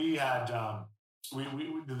we had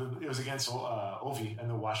it was against Ovi and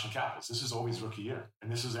the Washington Capitals. This was Ovi's rookie year, and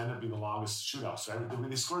this was ended up being the longest shootout. So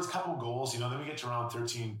they scored a couple goals, then we get to round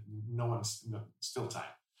 13, still tied.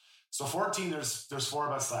 So 14, there's 4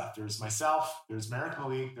 of us left. There's myself, there's Marek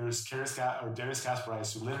Malik, there's Darius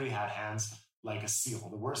Kasparaitis, who literally had hands like a seal,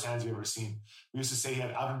 the worst hands you've ever seen. We used to say he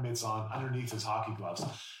had oven mitts on underneath his hockey gloves.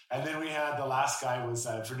 And then we had the last guy was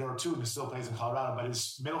Fedor too, who still plays in Colorado, but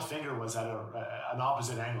his middle finger was at an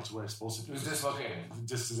opposite angle to where it's supposed to be. It was dislocated.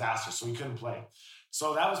 Just disaster, so he couldn't play.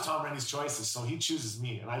 So that was Tom Rennie's choices. So he chooses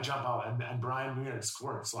me, and I jump out, and Brian Muir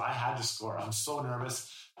scored. So I had to score. I'm so nervous.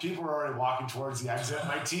 People are already walking towards the exit.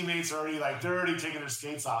 My teammates are already they're already taking their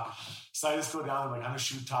skates off. So I just go down and I'm going to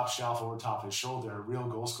shoot top shelf over top his shoulder. A real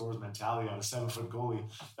goal scorer's mentality on a 7-foot goalie.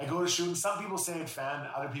 I go to shoot, and some people say it fan,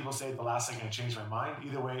 other people say it the last second I changed my mind.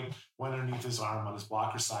 Either way, went underneath his arm on his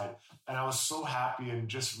blocker side. And I was so happy and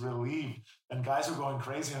just relieved. And guys were going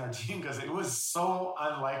crazy on our team because it was so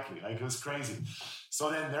unlikely. It was crazy. So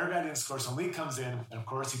then their guy didn't score. So Lee comes in, and of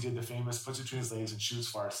course he did the famous puts between his legs and shoots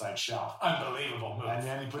far side shelf. Unbelievable move. And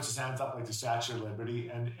then he puts his hands up like the Statue of Liberty,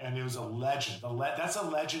 and it was a legend. That's a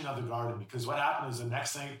legend of the Garden, because what happened was the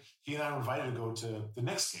next night he and I were invited to go to the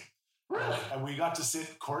Knicks game. Really? And we got to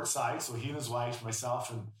sit courtside. So he and his wife,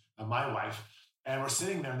 myself, and my wife, and we're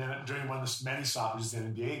sitting there. And then during one of the many stoppages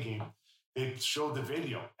in the NBA game, they showed the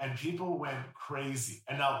video, and people went crazy.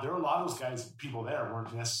 And now there were a lot of those guys, people there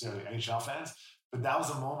weren't necessarily NHL fans, but that was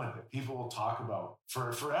a moment that people will talk about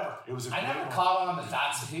for forever. It was a I great never moment. caught on that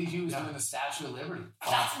that's he was doing the Statue of Liberty.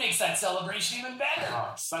 That makes that celebration even better.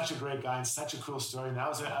 Such a great guy and such a cool story. And that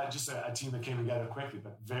was just a team that came together quickly,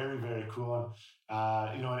 but very, very cool.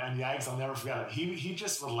 And and Yags, I'll never forget it. He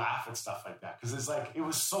just would laugh at stuff like that because it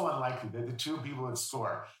was so unlikely that the two people that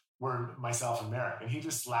score were myself and Merrick, and he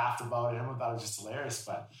just laughed about it. Everyone thought it was just hilarious,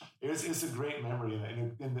 but it's a great memory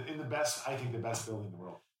in the best, I think, the best building in the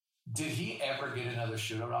world. Did he ever get another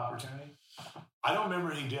shootout opportunity? I don't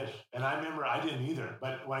remember he did. And I remember I didn't either.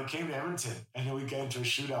 But when I came to Edmonton and we'd get into a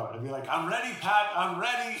shootout, I'd be like, I'm ready, Pat, I'm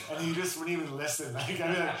ready. And he just wouldn't even listen. I'd be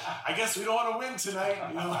like, I guess we don't want to win tonight,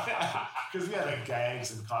 because we had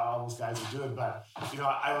gags and all those guys were doing. But,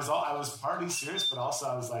 I was partly serious, but also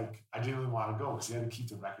I was like, I didn't really want to go because he had to keep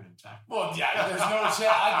the record intact. Well, yeah, there's no chance.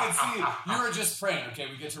 I could see you were just praying, okay,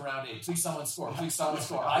 we get to round 8. Please someone score. Please someone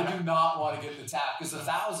score. I do not want to get the tap because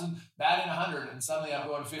 1,000, batting 100, and suddenly I'm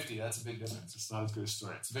going 50. That's a big difference. It's not as good a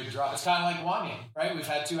story. It's a big drop. It's kind of like Wanye, right? We've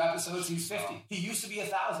had 2 episodes. He's 50. He used to be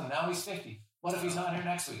 1,000. Now he's 50. What if he's not here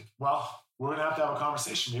next week? Well, we're going to have a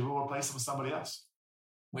conversation. Maybe we'll replace him with somebody else.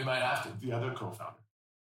 We might have to. The other co-founder.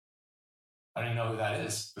 I don't even know who that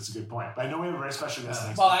is. That's a good point. But I know we have a very special guest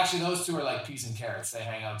next Well, week. Actually, those two are like peas and carrots. They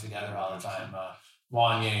hang out together all the time.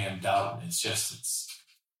 Wanye and Doughton. It's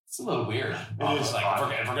a little weird. It is. Like, if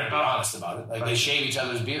we're going to be honest about it. Like, they shave each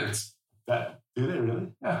other's beards. Do they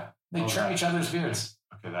really? Yeah. They trim each other's beards.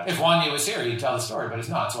 Okay, if Wanye was here, he'd tell the story, but he's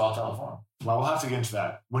not, so I'll tell it for him. Well, we'll have to get into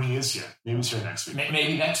that when he is here. Maybe he's here next week.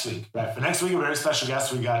 Maybe next week. Right. But next week, a very special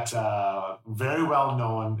guest. We got very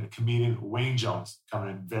well-known comedian Wayne Jones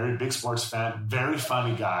coming in. Very big sports fan. Very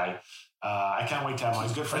funny guy. I can't wait to have him on.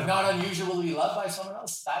 He's a good friend. But not unusual to be loved by someone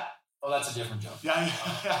else? That's a different joke. Yeah.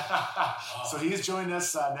 So he's joining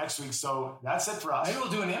us next week. So that's it for us. Maybe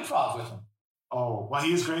we'll do an improv with him. Oh, well,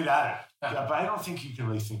 he is great at it. Yeah, but I don't think you can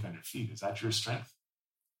really think on your feet. Is that your strength?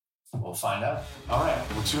 We'll find out. All right.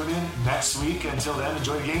 We'll tune in next week. Until then,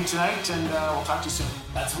 enjoy the game tonight, and we'll talk to you soon.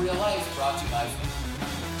 That's Real Life, brought to you by...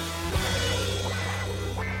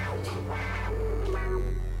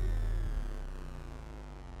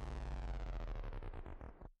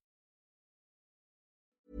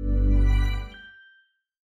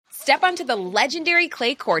 Step onto the legendary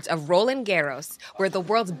clay courts of Roland Garros, where the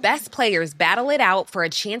world's best players battle it out for a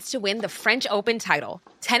chance to win the French Open title.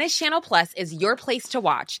 Tennis Channel Plus is your place to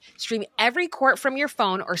watch. Stream every court from your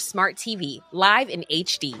phone or smart TV, live in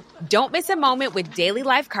HD. Don't miss a moment with daily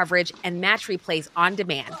live coverage and match replays on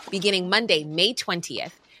demand, beginning Monday, May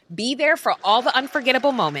 20th. Be there for all the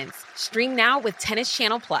unforgettable moments. Stream now with Tennis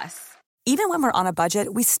Channel Plus. Even when we're on a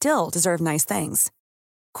budget, we still deserve nice things.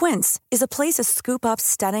 Quince is a place to scoop up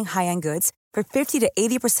stunning high-end goods for 50 to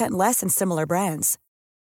 80% less than similar brands.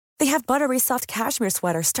 They have buttery soft cashmere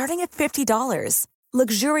sweaters starting at $50,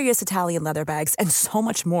 luxurious Italian leather bags, and so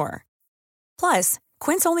much more. Plus,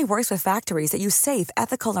 Quince only works with factories that use safe,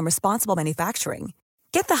 ethical, and responsible manufacturing.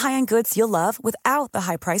 Get the high-end goods you'll love without the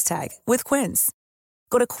high price tag with Quince.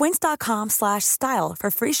 Go to quince.com/style for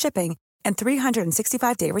free shipping and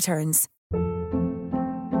 365-day returns.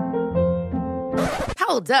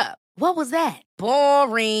 Hold up. What was that?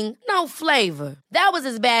 Boring. No flavor. That was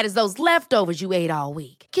as bad as those leftovers you ate all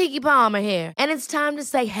week. Keke Palmer here, and it's time to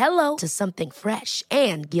say hello to something fresh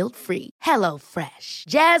and guilt-free. Hello Fresh.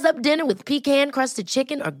 Jazz up dinner with pecan-crusted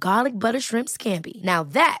chicken or garlic butter shrimp scampi. Now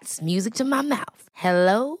that's music to my mouth.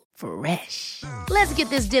 Hello Fresh. Let's get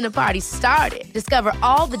this dinner party started. Discover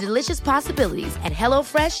all the delicious possibilities at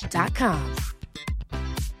HelloFresh.com.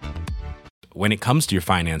 When it comes to your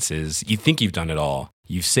finances, you think you've done it all.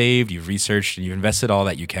 You've saved, you've researched, and you've invested all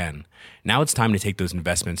that you can. Now it's time to take those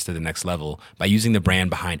investments to the next level by using the brand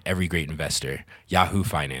behind every great investor, Yahoo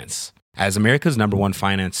Finance. As America's #1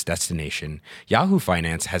 finance destination, Yahoo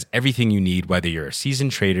Finance has everything you need, whether you're a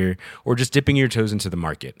seasoned trader or just dipping your toes into the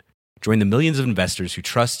market. Join the millions of investors who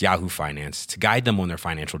trust Yahoo Finance to guide them on their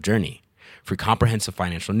financial journey. For comprehensive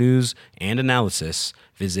financial news and analysis,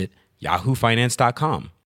 visit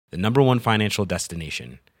yahoofinance.com. The #1 financial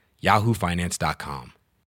destination, yahoofinance.com.